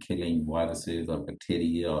useful in killing viruses or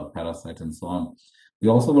bacteria or parasites and so on.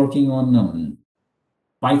 We're also working on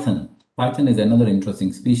python. Python is another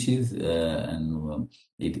interesting species, and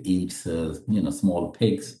it eats, small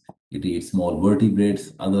pigs. It eats small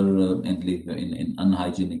vertebrates, other and live in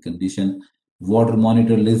unhygienic condition. Water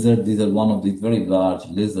monitor lizard. These are one of these very large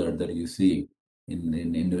lizard that you see in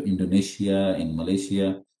Indonesia, in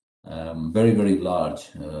Malaysia. Very, very large,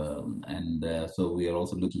 and so we are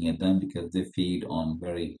also looking at them because they feed on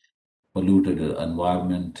very polluted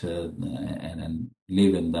environment, and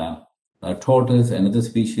live in the tortoise. Another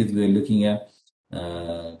species we're looking at.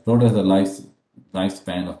 Tortoise has a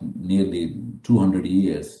lifespan of nearly 200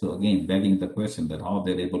 years. So again, begging the question that how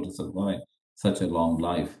they're able to survive such a long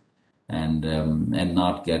life and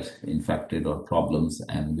not get infected or problems,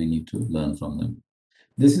 and we need to learn from them.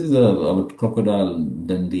 This is our Crocodile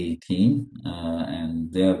Dundee team,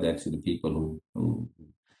 and they are actually the people who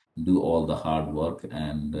do all the hard work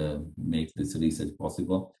and make this research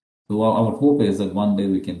possible. So our hope is that one day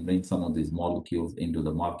we can bring some of these molecules into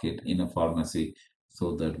the market in a pharmacy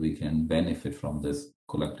so that we can benefit from this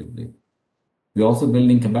collectively. We're also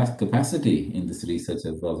building capacity in this research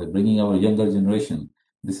as well. So bringing our younger generation.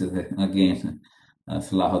 This is again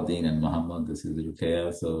Salahuddin and Muhammad. This is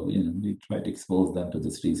Ruqayya. So we try to expose them to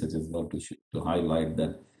this research as well to highlight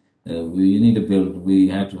that we need to build. We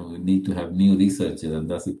need to have new researchers, and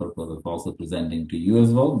that's the purpose of also presenting to you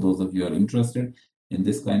as well. Those of you who are interested in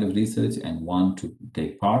this kind of research and want to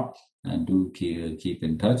take part, and do keep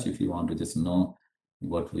in touch if you want to just know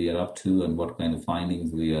what we are up to and what kind of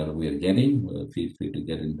findings we are getting. Feel free to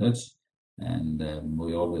get in touch, and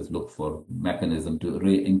we always look for mechanism to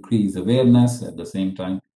increase awareness at the same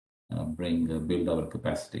time, build our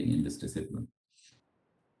capacity in this discipline.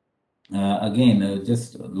 Again,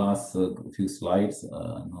 just last few slides.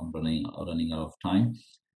 I'm running out of time.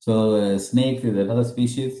 So snake is another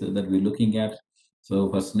species that we're looking at. So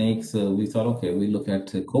for snakes, we thought, okay, we look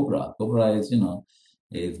at cobra. Cobra is,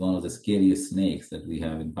 is one of the scariest snakes that we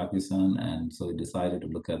have in Pakistan, and so we decided to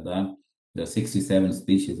look at that. There are 67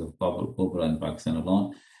 species of cobra in Pakistan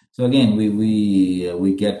alone. So again,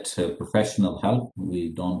 we get professional help. We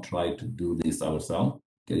don't try to do this ourselves.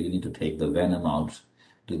 Okay, you need to take the venom out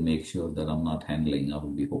to make sure that I'm not handling. I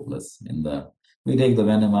will be hopeless in the. We take the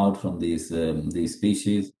venom out from these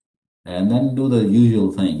species, and then do the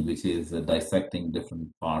usual thing, which is dissecting different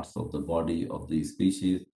parts of the body of these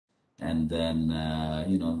species, and then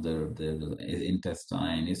the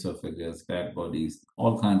intestine, esophagus, fat bodies,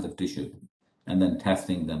 all kinds of tissue, and then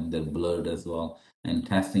testing them, their blood as well, and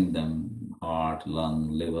testing them heart, lung,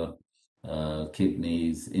 liver,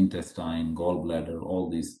 kidneys, intestine, gallbladder, all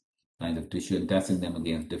these kinds of tissue, and testing them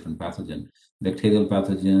against different pathogen, bacterial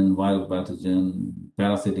pathogen, viral pathogen,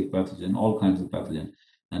 parasitic pathogen, all kinds of pathogen,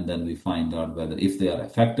 and then we find out whether if they are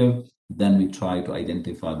effective, then we try to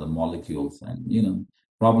identify the molecules. And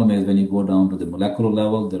problem is when you go down to the molecular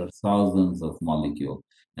level, there are thousands of molecules,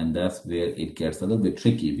 and that's where it gets a little bit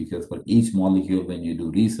tricky, because for each molecule, when you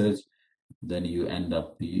do research, then you end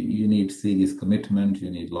up, you need serious commitment, you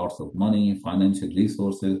need lots of money, financial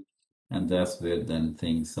resources, and that's where then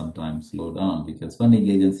things sometimes slow down, because funding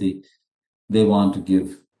agency, they want to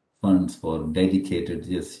give funds for dedicated,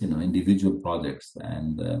 just individual projects,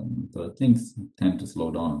 and so things tend to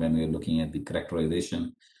slow down when we're looking at the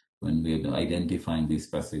characterization, when we're identifying these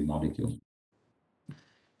specific molecules.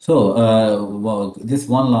 So, well, this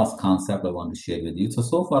one last concept I want to share with you.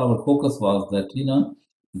 So far our focus was that,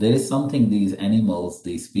 there is something these animals,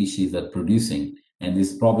 these species are producing, and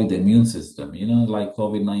this is probably the immune system. Like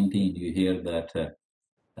COVID-19, you hear that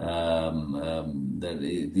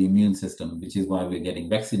the immune system, which is why we're getting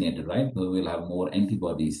vaccinated, right? So we'll have more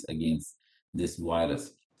antibodies against this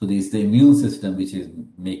virus. So this the immune system which is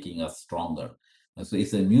making us stronger. So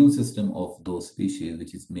it's the immune system of those species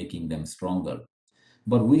which is making them stronger.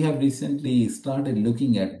 But we have recently started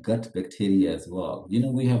looking at gut bacteria as well.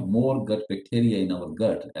 We have more gut bacteria in our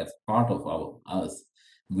gut as part of our us.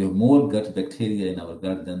 We have more gut bacteria in our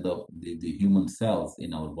gut than the human cells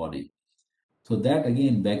in our body. So that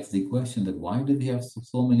again begs the question that why do we have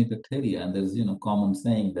so many bacteria? And there's common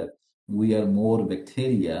saying that we are more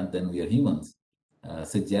bacteria than we are humans,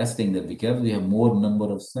 suggesting that because we have more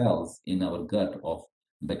number of cells in our gut of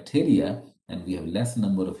bacteria and we have less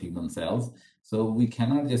number of human cells, so we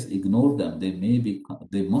cannot just ignore them.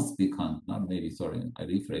 They must be not maybe, sorry, I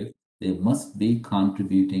rephrase. They must be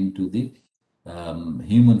contributing to the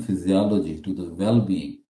human physiology, to the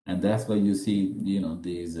well-being, and that's why you see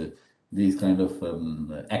these kind of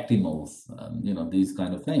actimals, these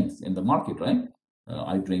kind of things in the market, right?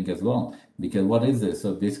 I drink as well, because what is this?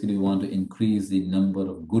 So basically, we want to increase the number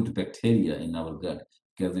of good bacteria in our gut,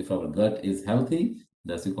 because if our gut is healthy,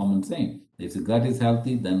 that's a common saying. If the gut is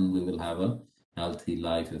healthy, then we will have a healthy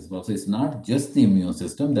life as well. So it's not just the immune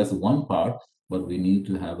system, that's one part, but we need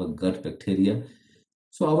to have a gut bacteria.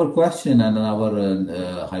 So our question and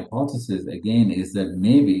our hypothesis again is that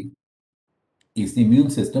maybe it's the immune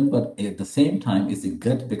system, but at the same time, it's the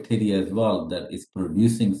gut bacteria as well that is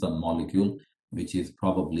producing some molecule, which is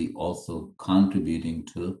probably also contributing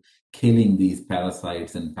to killing these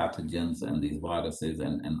parasites and pathogens and these viruses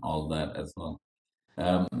and all that as well.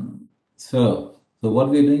 So what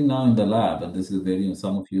we're doing now in the lab, and this is where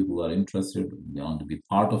some of you who are interested, want to be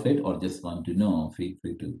part of it, or just want to know, feel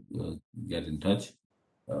free to get in touch.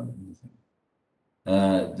 Um,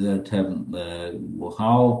 that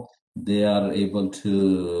how they are able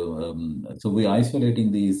to. So we're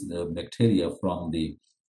isolating these bacteria from the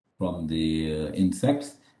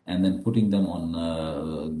insects, and then putting them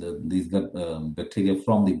on these gut bacteria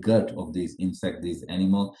from the gut of these insect, these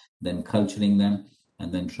animal, then culturing them,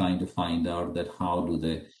 and then trying to find out that how do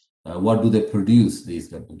they, what do they produce, these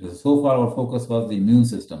gut bacteria. So far, our focus was the immune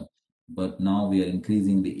system, but now we are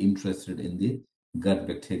increasingly interested in the gut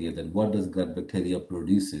bacteria. That what does gut bacteria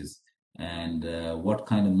produces, and what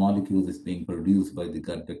kind of molecules is being produced by the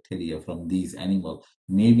gut bacteria from these animals.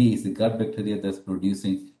 Maybe it's the gut bacteria that's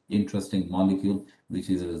producing interesting molecule, which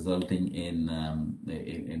is resulting in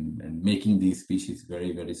making these species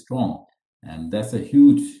very, very strong. And that's a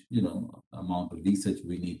huge, amount of research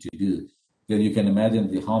we need to do. Because you can imagine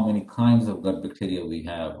how many kinds of gut bacteria we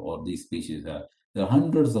have, or these species have. There are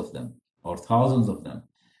hundreds of them, or thousands of them.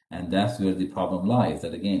 And that's where the problem lies.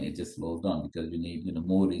 That again, it just slows down because you need,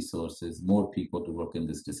 more resources, more people to work in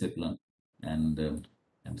this discipline, and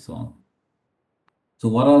so on. So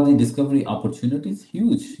what are the discovery opportunities?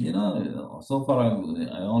 Huge. So far I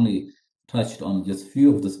only touched on just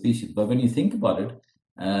few of the species, but when you think about it,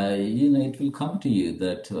 it will come to you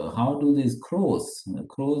that how do these crows?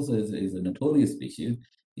 Crows is a notorious species.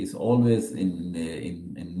 It's always in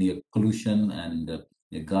near pollution and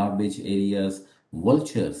garbage areas.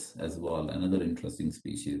 Vultures as well, another interesting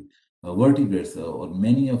species. Vertebrates or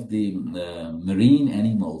many of the marine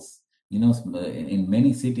animals, in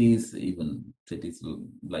many cities, even cities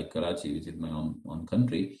like Karachi, which is my own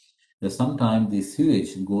country, that sometimes the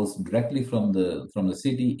sewage goes directly from the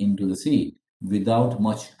city into the sea without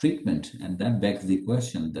much treatment, and that begs the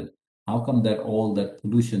question that how come that all that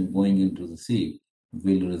pollution going into the sea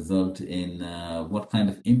will result in what kind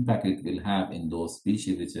of impact it will have in those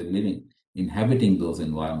species which are living, inhabiting those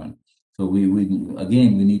environments. So we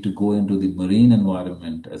again we need to go into the marine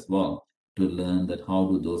environment as well to learn that how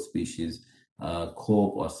do those species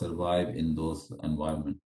cope or survive in those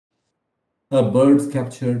environments. Birds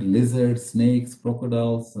captured, lizards, snakes,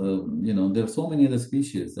 crocodiles. There are so many other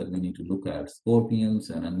species that we need to look at, scorpions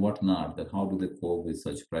and whatnot, that how do they cope with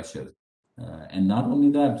such pressure? And not only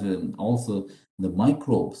that, also the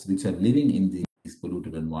microbes which are living in these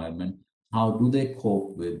polluted environment, how do they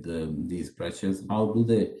cope with these pressures? How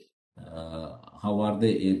are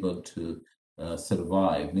they able to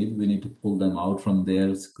survive? Maybe we need to pull them out from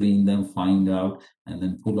there, screen them, find out, and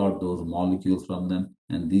then pull out those molecules from them,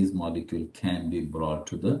 and these molecules can be brought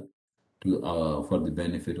to for the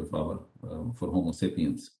benefit of our for Homo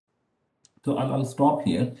sapiens. So I'll stop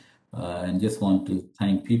here and just want to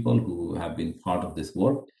thank people who have been part of this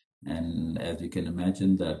work. And as you can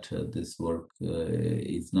imagine, that this work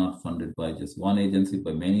is not funded by just one agency,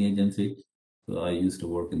 by many agencies. So I used to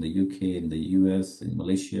work in the UK, in the US, in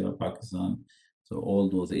Malaysia, Pakistan. So all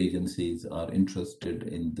those agencies are interested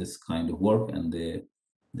in this kind of work, and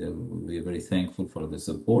we are very thankful for the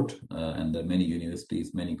support. And there are many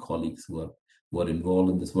universities, many colleagues who are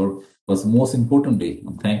involved in this work. But most importantly,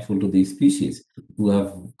 I'm thankful to these species who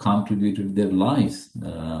have contributed their lives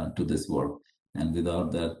to this work. And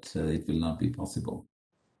without that, it will not be possible.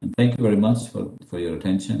 And thank you very much for your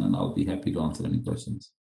attention, and I'll be happy to answer any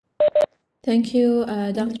questions. Thank you,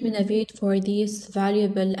 Dr. Naveed, for this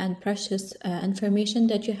valuable and precious information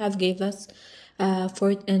that you have gave us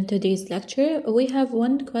for in today's lecture. We have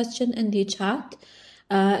one question in the chat.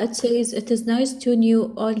 It says, it is nice to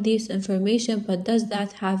know all this information, but does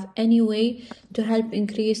that have any way to help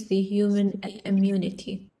increase the human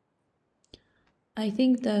immunity? I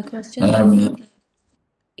think the question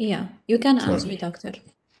yeah, you can answer, doctor.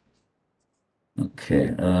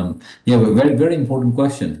 Okay. Yeah, very, very important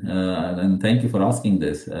question. And thank you for asking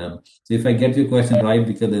this. So if I get your question right,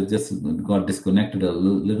 because it just got disconnected a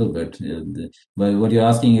little bit, but what you're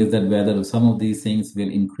asking is that whether some of these things will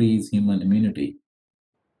increase human immunity.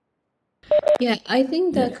 Yeah, I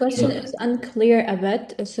think the question is unclear a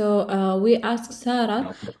bit. So we ask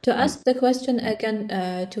Sarah to ask the question again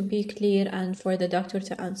to be clear and for the doctor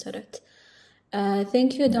to answer it.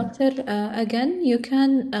 Thank you, doctor. Again, you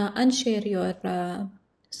can unshare your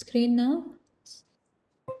screen now.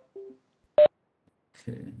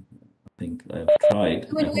 Okay. I think I've tried.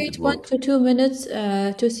 We'll wait 1 to 2 minutes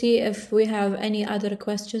to see if we have any other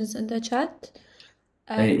questions in the chat.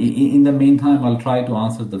 In the meantime, I'll try to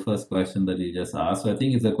answer the first question that you just asked. So I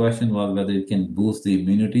think the question was whether it can boost the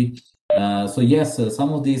immunity. So yes,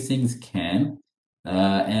 some of these things can.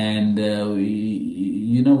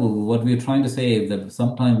 What we're trying to say is that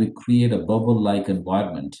sometimes we create a bubble-like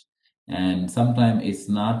environment, and sometimes it's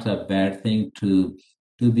not a bad thing to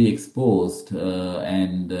be exposed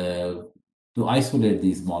and to isolate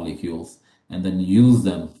these molecules and then use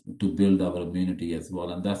them to build our immunity as well.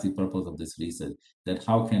 And that's the purpose of this research, that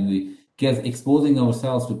how can we, because exposing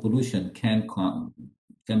ourselves to pollution can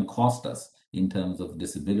cost us in terms of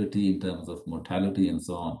disability, in terms of mortality, and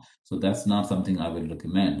so on. So that's not something I will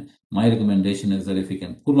recommend. My recommendation is that if we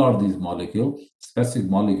can pull out these specific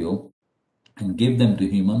molecule, and give them to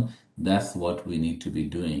human, that's what we need to be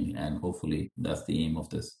doing. And hopefully that's the aim of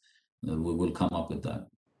this. We will come up with that.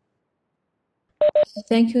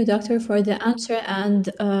 Thank you, doctor, for the answer.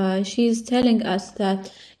 And she's telling us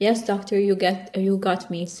that, yes, doctor, you got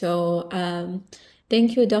me. So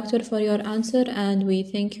thank you, doctor, for your answer. And we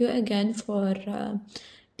thank you again for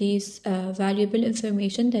this valuable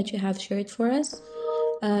information that you have shared for us.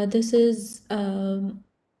 This is, I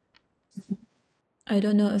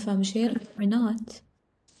don't know if I'm sharing or not.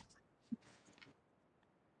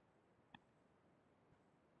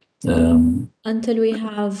 Until we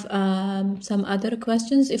have some other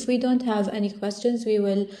questions. If we don't have any questions, we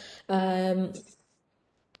will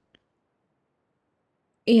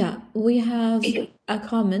Yeah, we have a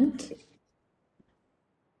comment.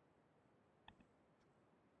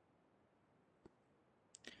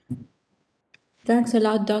 Thanks a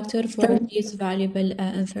lot, doctor, for this valuable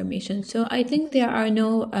information. So I think there are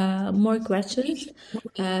no more questions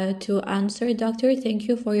to answer, doctor. Thank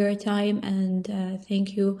you for your time and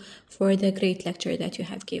thank you for the great lecture that you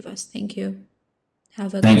have gave us. Thank you.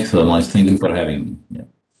 Have a good Thanks so much. Thank you for having me.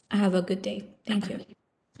 Yeah. have a good day. Thank you.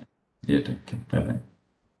 Yeah, thank you. Bye bye.